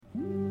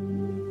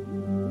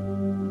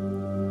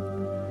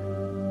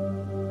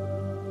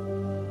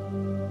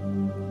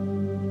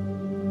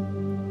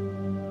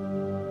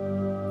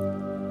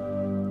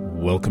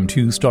Welcome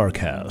to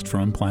StarCast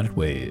from Planet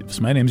Waves.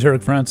 My name is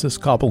Eric Francis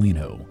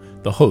Coppolino,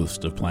 the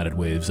host of Planet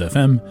Waves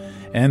FM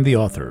and the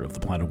author of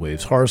the Planet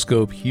Waves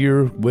Horoscope,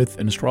 here with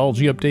an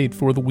astrology update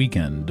for the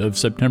weekend of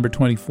September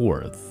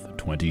 24th,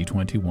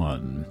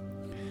 2021.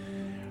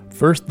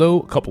 First, though,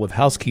 a couple of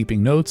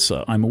housekeeping notes.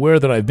 I'm aware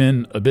that I've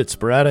been a bit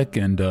sporadic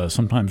and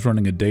sometimes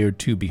running a day or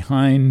two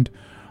behind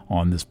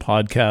on this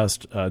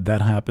podcast.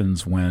 That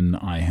happens when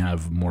I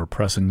have more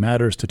pressing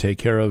matters to take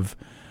care of.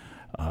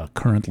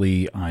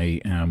 Currently, I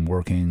am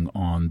working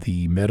on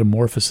the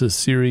Metamorphosis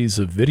series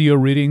of video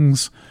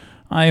readings.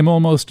 I am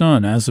almost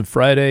done. As of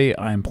Friday,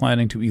 I am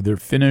planning to either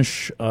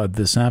finish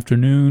this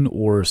afternoon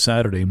or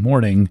Saturday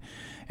morning,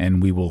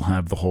 and we will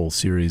have the whole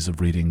series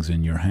of readings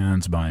in your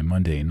hands by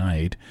Monday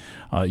night.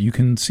 You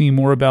can see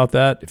more about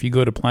that if you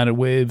go to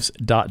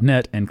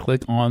planetwaves.net and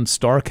click on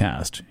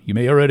StarCast. You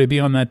may already be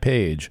on that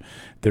page.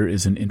 There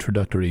is an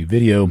introductory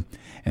video.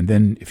 And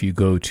then if you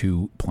go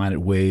to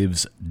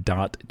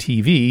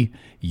planetwaves.tv,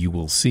 you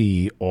will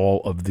see all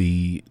of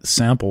the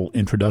sample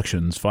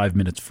introductions, 5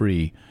 minutes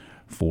free,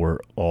 for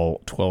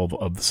all 12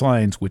 of the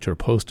signs, which are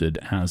posted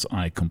as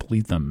I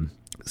complete them.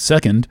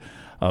 Second,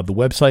 the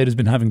website has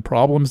been having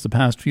problems the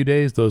past few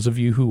days. Those of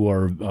you who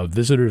are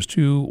visitors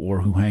to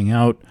or who hang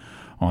out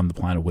on the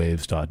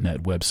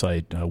planetwaves.net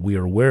website, we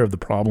are aware of the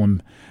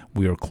problem.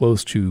 We are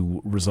close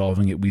to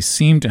resolving it. We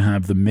seem to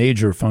have the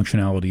major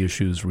functionality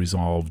issues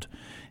resolved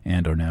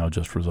and are now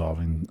just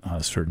resolving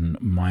certain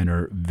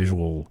minor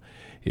visual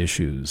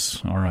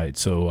issues. All right,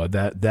 so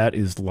that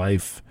is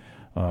life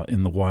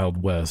in the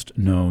Wild West,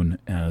 known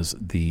as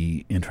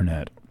the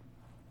Internet.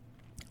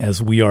 As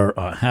we are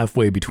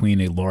halfway between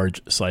a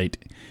large site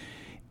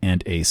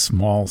and a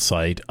small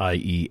site,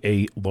 i.e.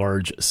 a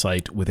large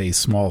site with a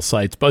small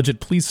site's budget,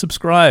 please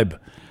subscribe. It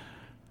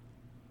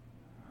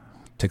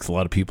takes a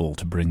lot of people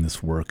to bring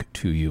this work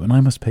to you, and I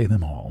must pay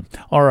them all.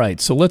 All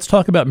right, so let's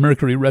talk about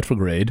Mercury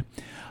retrograde.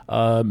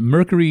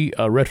 Mercury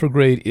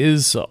retrograde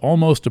is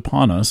almost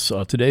upon us.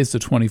 Today's the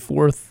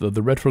 24th.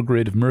 The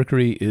retrograde of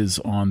Mercury is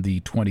on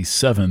the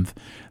 27th.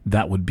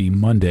 That would be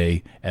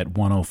Monday at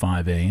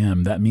 1:05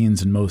 a.m. That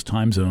means in most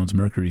time zones,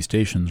 Mercury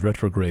stations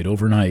retrograde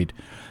overnight,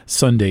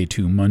 Sunday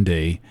to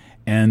Monday.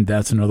 And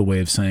that's another way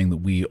of saying that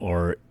we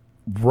are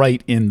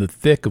right in the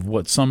thick of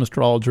what some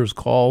astrologers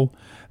call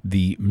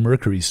the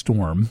Mercury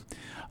storm.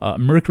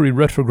 Mercury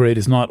retrograde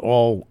is not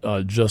all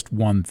just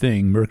one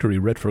thing. Mercury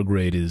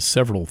retrograde is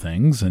several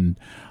things, and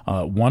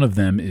one of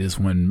them is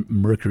when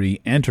Mercury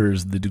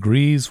enters the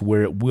degrees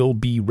where it will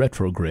be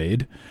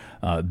retrograde.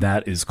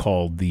 That is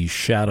called the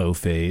shadow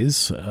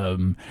phase,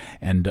 and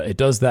it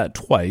does that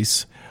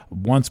twice,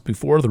 once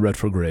before the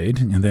retrograde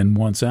and then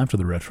once after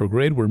the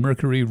retrograde, where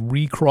Mercury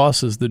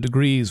recrosses the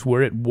degrees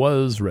where it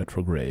was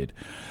retrograde.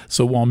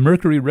 So while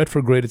Mercury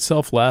retrograde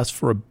itself lasts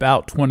for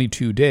about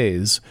 22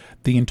 days,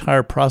 the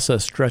entire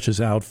process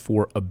stretches out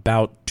for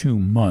about 2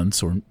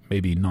 months, or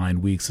maybe 9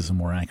 weeks is a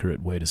more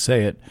accurate way to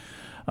say it,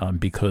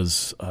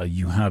 because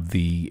you have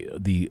the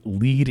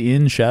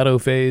lead-in shadow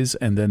phase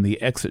and then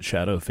the exit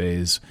shadow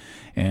phase.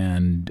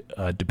 And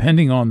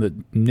depending on the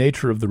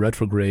nature of the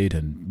retrograde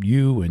and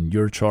you and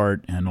your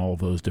chart and all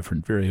those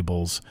different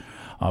variables,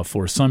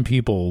 for some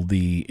people,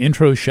 the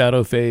intro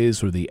shadow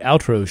phase or the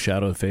outro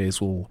shadow phase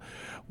will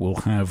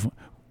have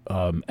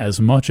as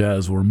much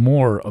as or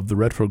more of the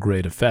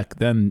retrograde effect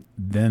than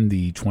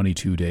the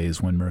 22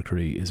 days when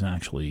Mercury is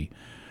actually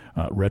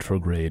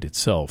retrograde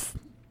itself.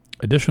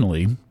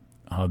 Additionally,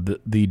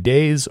 the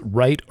days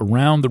right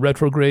around the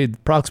retrograde,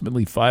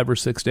 approximately 5 or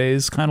 6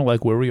 days, kind of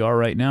like where we are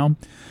right now,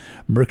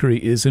 Mercury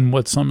is in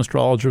what some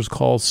astrologers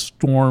call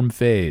storm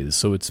phase.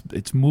 So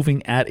it's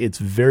moving at its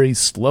very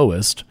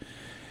slowest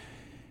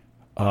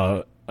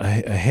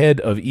ahead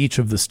of each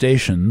of the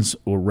stations,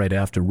 or right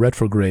after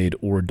retrograde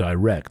or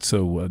direct.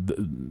 So,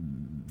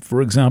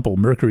 for example,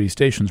 Mercury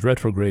stations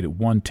retrograde at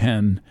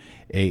 1:10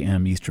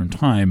 a.m. Eastern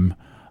Time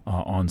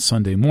on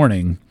Sunday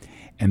morning.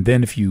 And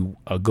then if you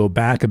go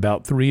back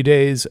about 3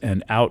 days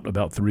and out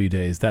about 3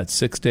 days, that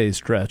 6-day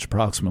stretch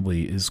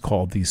approximately is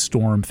called the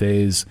storm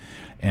phase,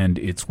 and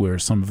it's where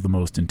some of the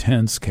most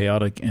intense,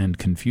 chaotic, and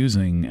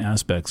confusing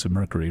aspects of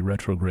Mercury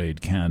retrograde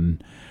can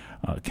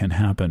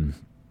happen.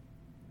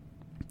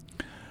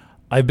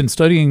 I've been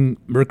studying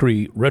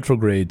Mercury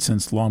retrograde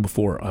since long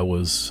before I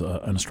was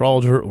an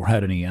astrologer or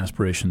had any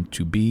aspiration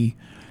to be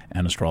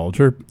an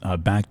astrologer,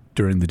 back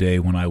during the day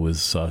when I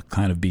was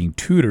kind of being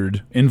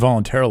tutored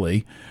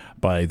involuntarily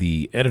by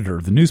the editor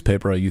of the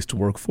newspaper I used to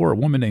work for, a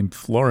woman named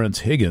Florence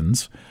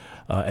Higgins,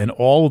 and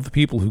all of the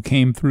people who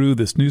came through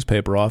this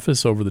newspaper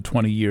office over the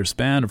 20-year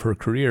span of her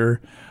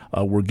career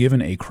were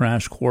given a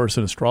crash course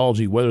in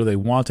astrology, whether they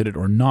wanted it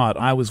or not.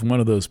 I was one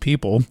of those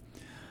people.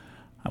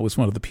 I was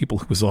one of the people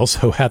who was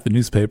also at the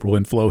newspaper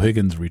when Flo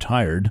Higgins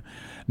retired.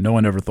 No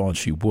one ever thought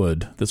she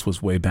would. This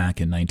was way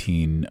back in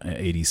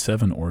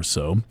 1987 or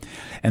so.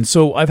 And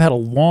so I've had a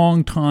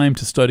long time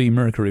to study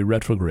Mercury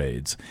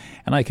retrogrades.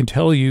 And I can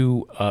tell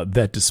you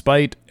that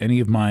despite any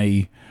of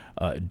my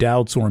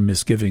doubts or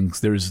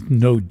misgivings, there's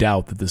no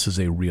doubt that this is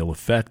a real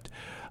effect.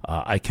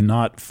 I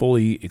cannot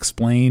fully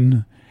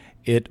explain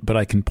it, but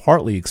I can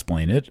partly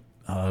explain it.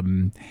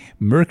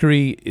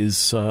 Mercury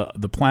is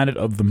the planet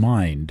of the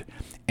mind,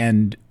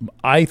 and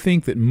I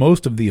think that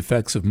most of the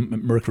effects of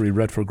Mercury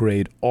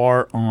retrograde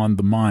are on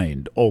the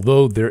mind,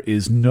 although there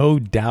is no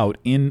doubt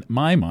in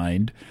my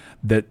mind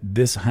that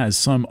this has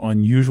some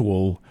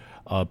unusual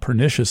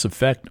pernicious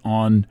effect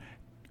on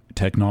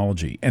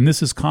technology. And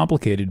this is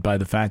complicated by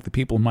the fact that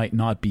people might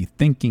not be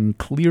thinking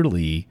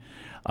clearly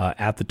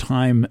at the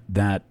time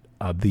that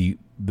the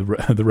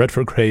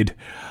retrograde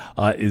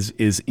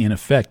is in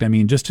effect. I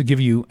mean, just to give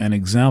you an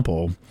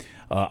example,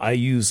 I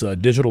use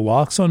digital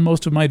locks on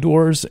most of my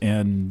doors,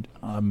 and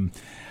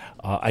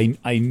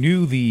I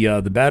knew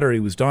the battery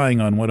was dying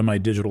on one of my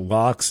digital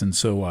locks, and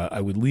so I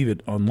would leave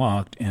it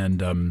unlocked.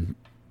 And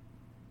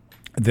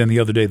then the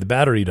other day, the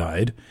battery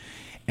died,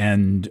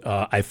 and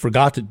I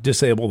forgot to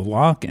disable the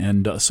lock,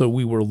 and so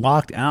we were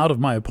locked out of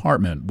my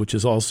apartment, which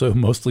is also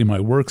mostly my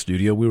work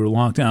studio. We were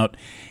locked out,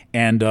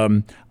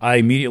 and I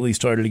immediately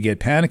started to get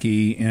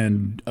panicky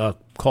and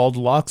called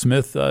the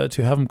locksmith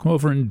to have him come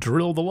over and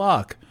drill the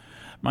lock.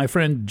 My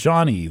friend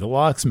Johnny, the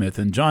locksmith,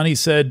 and Johnny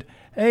said,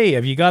 "Hey,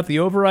 have you got the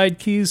override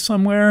keys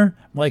somewhere?"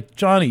 I'm like,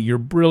 "Johnny, you're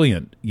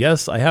brilliant.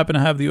 Yes, I happen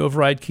to have the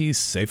override keys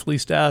safely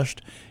stashed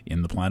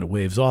in the Planet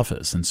Waves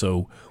office." And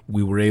so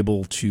we were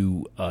able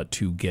to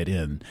get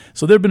in.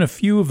 So there have been a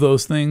few of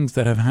those things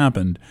that have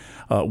happened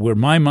where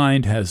my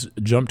mind has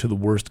jumped to the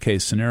worst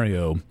case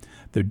scenario.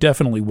 There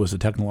definitely was a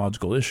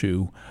technological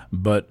issue,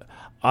 but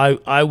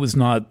I was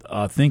not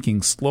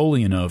thinking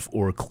slowly enough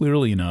or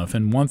clearly enough.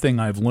 And one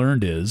thing I've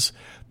learned is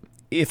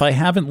if I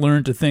haven't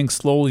learned to think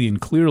slowly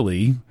and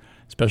clearly,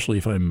 especially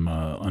if I'm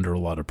under a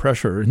lot of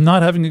pressure,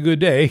 not having a good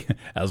day,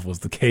 as was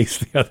the case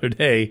the other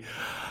day,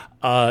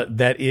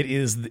 that it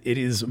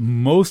is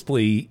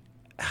mostly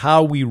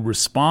how we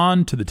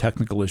respond to the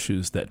technical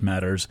issues that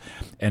matters.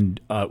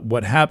 And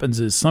what happens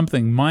is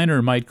something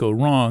minor might go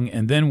wrong,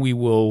 and then we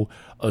will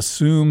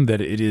assume that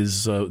it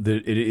is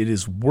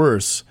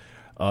worse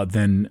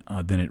than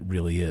it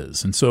really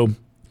is. And so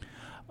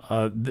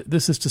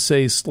this is to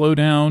say, slow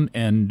down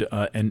and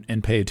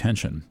pay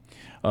attention.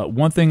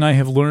 One thing I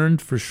have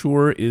learned for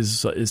sure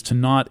is to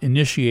not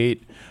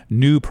initiate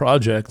new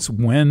projects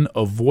when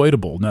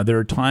avoidable. Now, there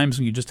are times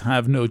when you just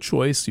have no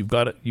choice. You've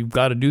got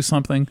to do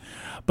something,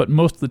 but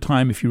most of the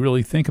time, if you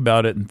really think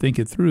about it and think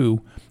it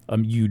through,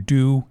 you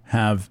do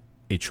have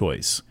a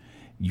choice.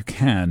 You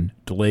can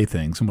delay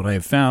things. And what I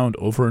have found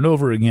over and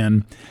over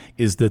again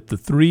is that the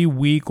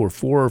 3-week or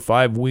 4 or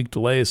 5 week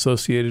delay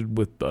associated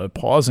with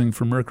pausing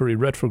for Mercury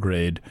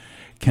retrograde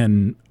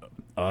can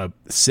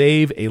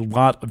save a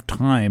lot of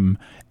time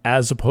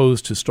as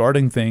opposed to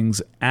starting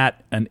things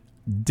at an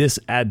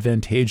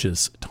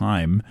disadvantageous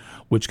time,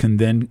 which can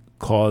then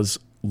cause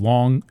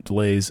long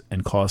delays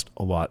and cost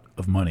a lot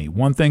of money.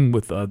 One thing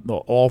with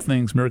all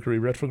things Mercury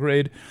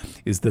retrograde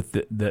is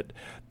that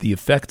the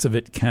effects of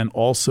it can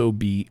also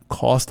be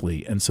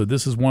costly. And so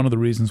this is one of the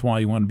reasons why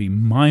you want to be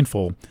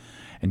mindful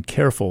and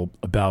careful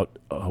about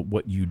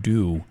what you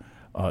do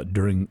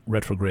during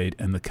retrograde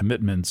and the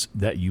commitments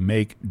that you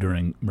make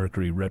during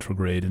Mercury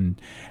retrograde. And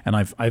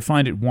I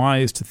find it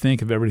wise to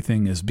think of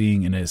everything as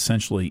being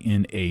essentially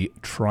in a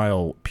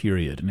trial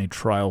period, in a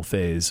trial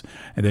phase,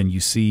 and then you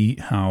see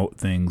how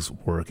things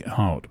work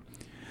out.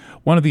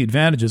 One of the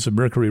advantages of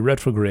Mercury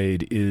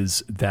retrograde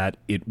is that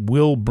it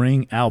will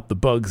bring out the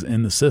bugs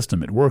in the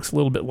system. It works a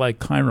little bit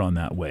like Chiron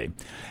that way.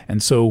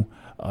 And so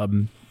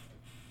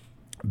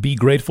be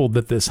grateful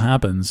that this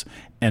happens,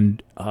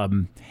 and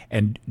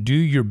do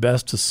your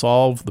best to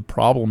solve the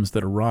problems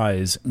that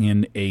arise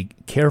in a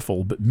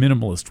careful but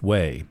minimalist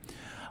way,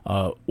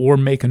 or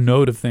make a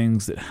note of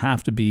things that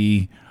have to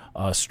be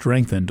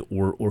strengthened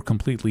or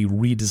completely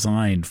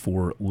redesigned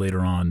for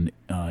later on,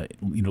 a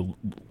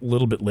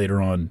little bit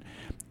later on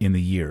in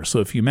the year.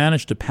 So if you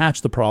manage to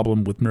patch the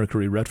problem with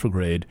Mercury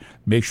retrograde,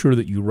 make sure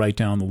that you write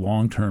down the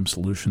long-term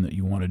solution that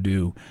you want to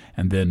do,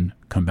 and then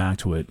come back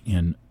to it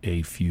in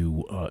a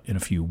few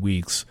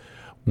weeks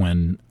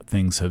when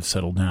things have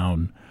settled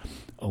down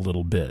a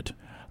little bit.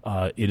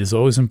 It is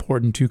always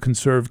important to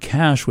conserve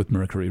cash with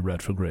Mercury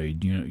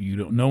retrograde. You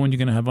don't know when you're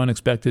going to have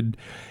unexpected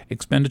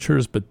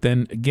expenditures, but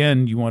then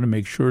again, you want to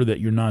make sure that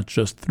you're not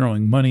just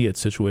throwing money at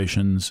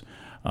situations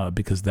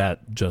because that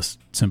just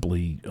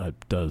simply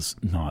does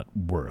not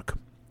work.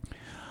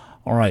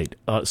 All right,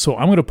 so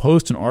I'm going to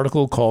post an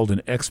article called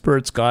An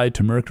Expert's Guide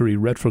to Mercury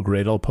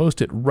Retrograde. I'll post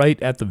it right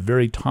at the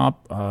very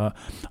top,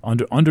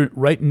 under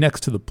right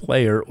next to the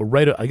player, or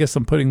I guess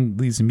I'm putting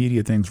these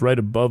immediate things right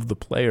above the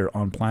player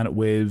on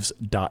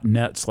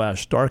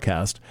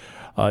planetwaves.net/Starcast.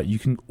 You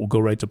can go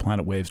right to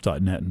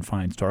planetwaves.net and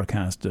find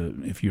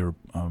Starcast if you're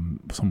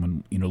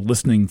someone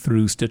listening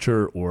through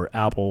Stitcher or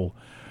Apple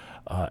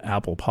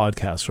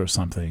Podcasts or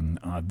something.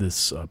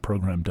 This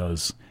program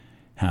does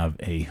have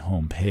a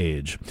home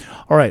page.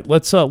 All right,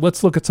 let's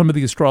look at some of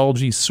the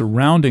astrology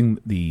surrounding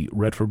the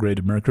retrograde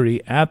of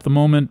Mercury at the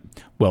moment.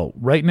 Well,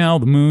 right now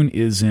the moon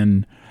is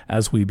in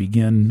as we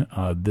begin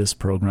this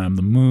program.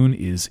 The moon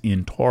is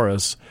in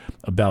Taurus,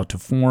 about to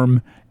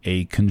form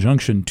a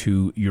conjunction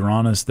to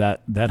Uranus.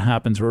 That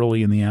happens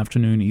early in the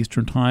afternoon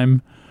Eastern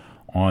Time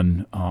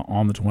on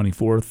the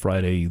 24th,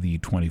 Friday the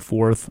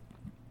 24th.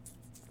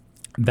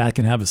 That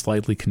can have a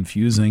slightly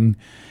confusing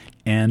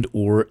and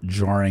or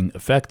jarring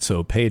effect,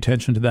 so pay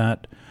attention to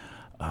that,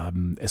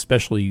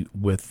 especially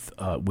with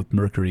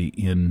Mercury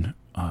in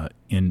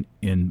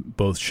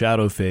both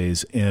shadow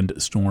phase and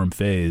storm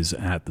phase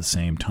at the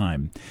same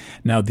time.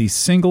 Now, the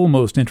single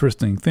most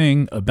interesting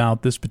thing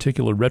about this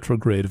particular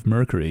retrograde of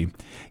Mercury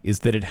is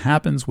that it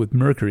happens with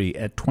Mercury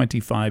at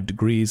 25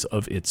 degrees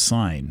of its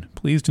sign.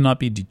 Please do not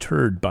be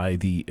deterred by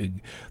the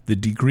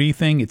degree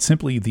thing. It's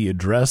simply the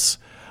address.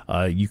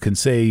 You can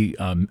say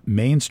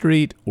Main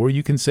Street, or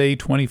you can say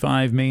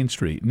 25 Main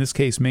Street. In this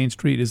case, Main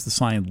Street is the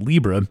sign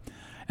Libra,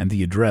 and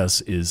the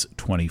address is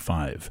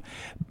 25.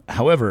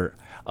 However,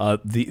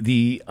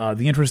 the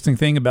interesting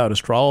thing about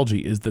astrology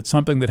is that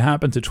something that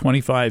happens at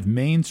 25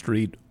 Main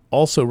Street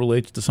also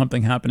relates to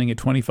something happening at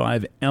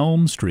 25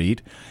 Elm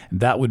Street, and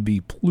that would be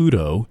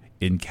Pluto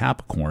in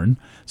Capricorn.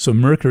 So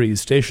Mercury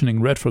is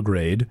stationing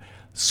retrograde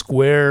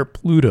square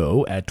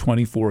Pluto at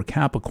 24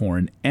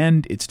 Capricorn,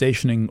 and it's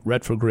stationing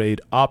retrograde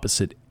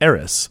opposite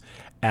Eris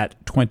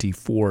at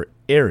 24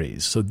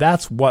 Aries. So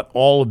that's what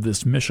all of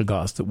this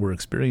Mishigas that we're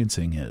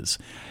experiencing is.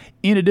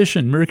 In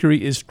addition,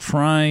 Mercury is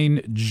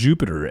trine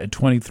Jupiter at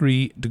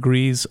 23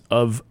 degrees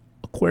of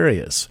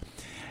Aquarius.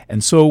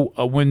 And so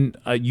when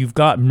you've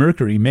got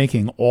Mercury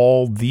making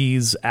all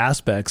these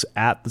aspects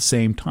at the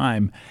same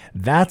time,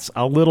 that's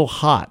a little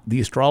hot.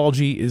 The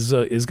astrology is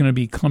going to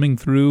be coming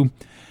through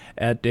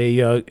at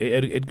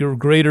a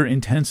greater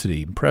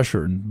intensity,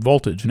 pressure, and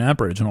voltage, and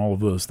amperage, and all of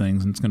those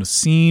things. And it's going to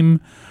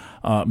seem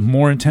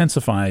more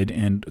intensified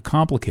and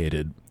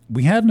complicated.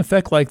 We had an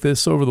effect like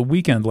this over the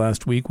weekend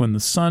last week when the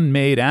Sun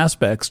made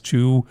aspects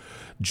to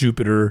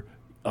Jupiter,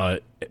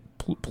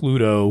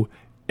 Pluto,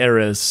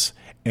 Eris,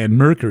 and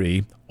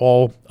Mercury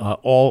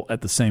all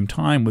at the same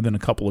time within a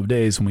couple of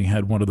days, and we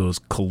had one of those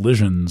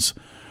collisions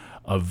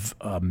of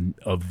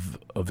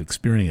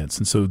experience.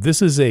 And so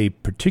this is a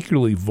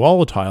particularly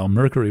volatile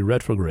Mercury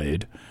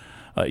retrograde.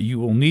 You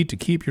will need to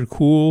keep your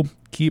cool,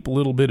 keep a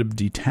little bit of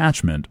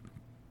detachment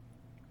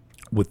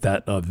with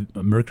that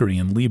Mercury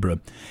in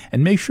Libra,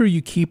 and make sure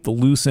you keep the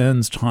loose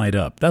ends tied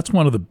up. That's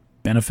one of the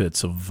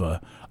benefits of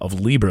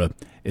Libra,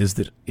 is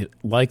that it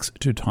likes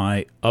to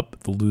tie up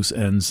the loose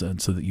ends,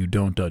 and so that you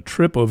don't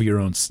trip over your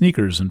own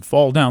sneakers and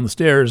fall down the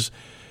stairs.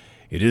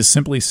 It is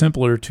simply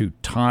simpler to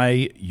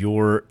tie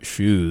your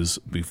shoes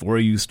before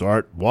you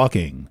start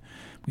walking.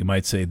 We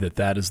might say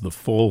that is the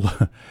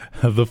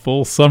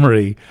full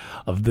summary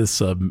of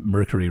this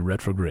Mercury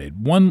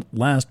retrograde. One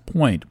last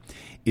point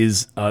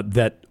is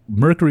that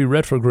Mercury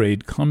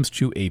retrograde comes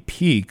to a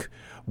peak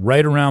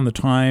right around the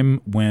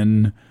time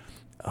when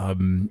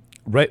the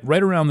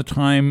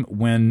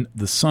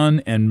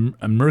Sun and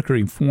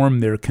Mercury form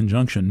their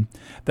conjunction.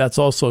 That's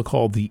also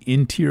called the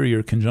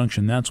interior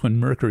conjunction. That's when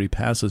Mercury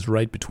passes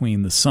right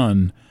between the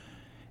Sun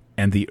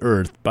and the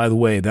Earth. By the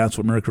way, that's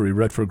what Mercury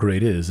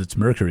retrograde is. It's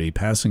Mercury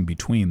passing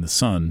between the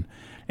Sun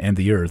and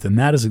the Earth, and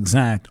that is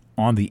exact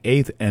on the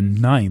 8th and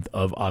 9th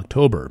of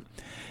October.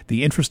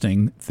 The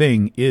interesting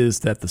thing is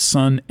that the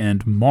Sun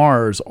and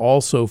Mars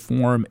also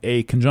form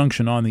a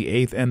conjunction on the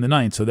 8th and the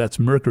 9th. So that's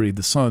Mercury,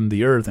 the Sun,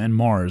 the Earth, and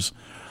Mars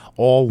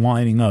all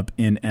lining up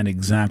in an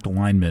exact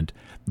alignment.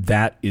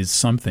 That is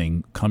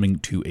something coming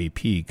to a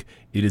peak.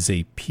 It is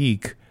a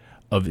peak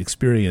of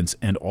experience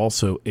and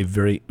also a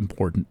very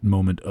important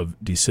moment of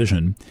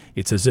decision.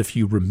 It's as if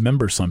you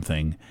remember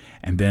something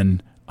and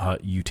then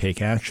you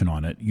take action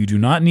on it. You do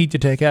not need to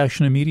take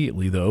action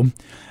immediately, though,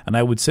 and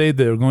I would say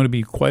there are going to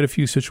be quite a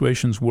few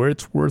situations where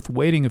it's worth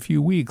waiting a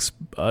few weeks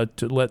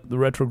to let the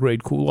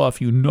retrograde cool off.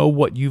 You know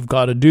what you've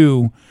got to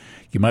do.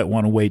 You might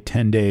want to wait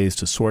 10 days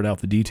to sort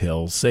out the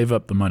details, save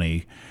up the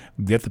money,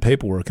 get the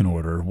paperwork in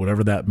order,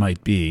 whatever that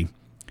might be,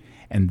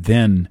 and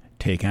then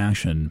take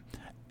action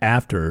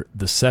after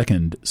the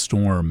second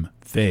storm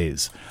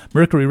phase.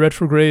 Mercury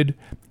retrograde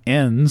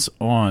ends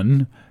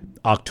on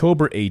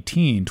October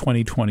 18,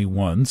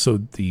 2021. So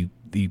the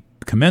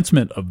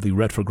commencement of the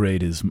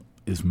retrograde is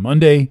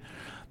Monday,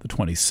 the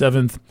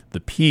 27th. The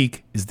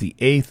peak is the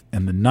 8th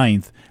and the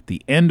 9th.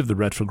 The end of the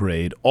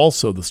retrograde,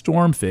 also the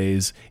storm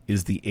phase,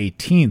 is the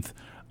 18th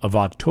of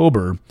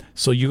October.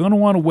 So you're going to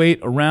want to wait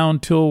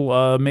around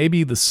till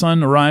maybe the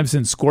Sun arrives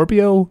in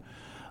Scorpio.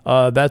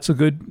 That's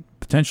a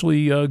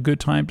potentially good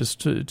time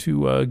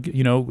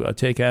to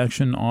take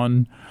action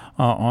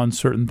on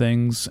certain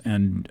things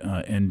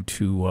and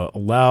to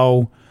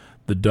allow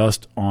the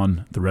dust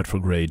on the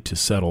retrograde to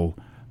settle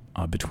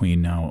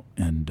between now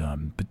and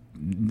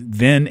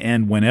then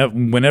and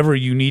whenever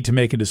you need to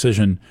make a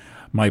decision.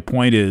 My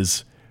point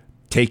is,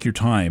 take your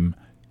time,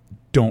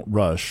 don't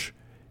rush,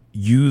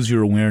 use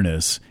your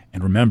awareness,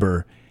 and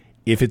remember,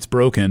 if it's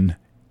broken,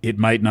 it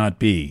might not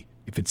be.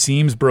 If it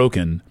seems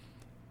broken,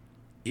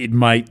 it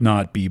might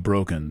not be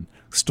broken.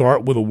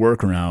 Start with a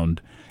workaround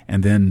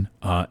and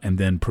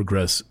then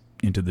progress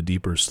into the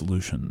deeper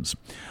solutions.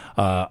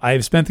 I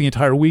have spent the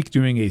entire week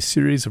doing a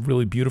series of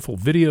really beautiful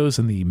videos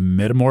in the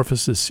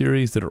Metamorphosis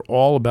series that are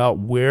all about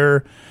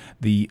where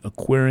the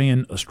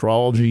Aquarian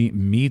astrology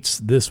meets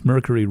this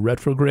Mercury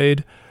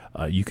retrograde.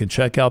 You can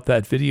check out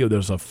that video.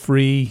 There's a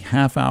free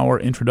half-hour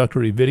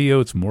introductory video.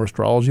 It's more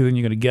astrology than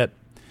you're going to get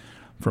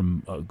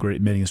from a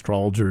great many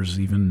astrologers,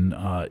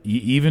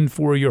 even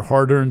for your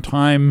hard-earned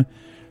time,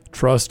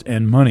 trust,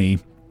 and money.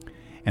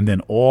 And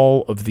then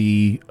all of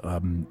the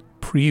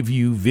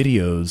preview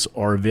videos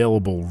are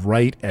available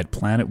right at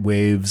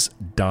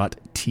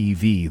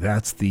planetwaves.tv.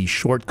 That's the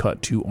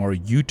shortcut to our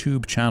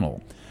YouTube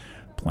channel,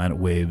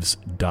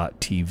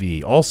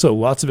 planetwaves.tv. Also,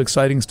 lots of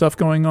exciting stuff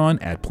going on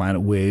at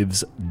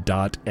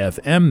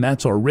planetwaves.fm.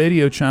 That's our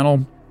radio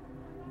channel.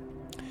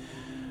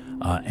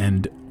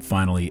 And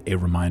finally, a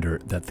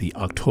reminder that the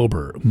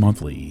October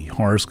monthly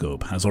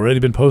horoscope has already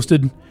been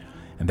posted,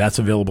 and that's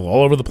available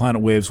all over the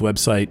Planet Waves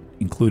website,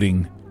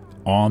 including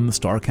on the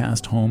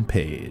StarCast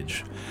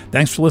homepage.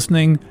 Thanks for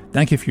listening.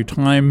 Thank you for your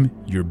time,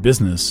 your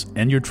business,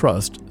 and your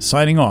trust.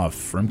 Signing off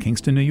from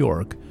Kingston, New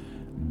York,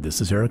 this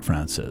is Eric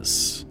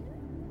Francis.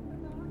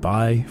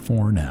 Bye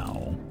for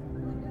now.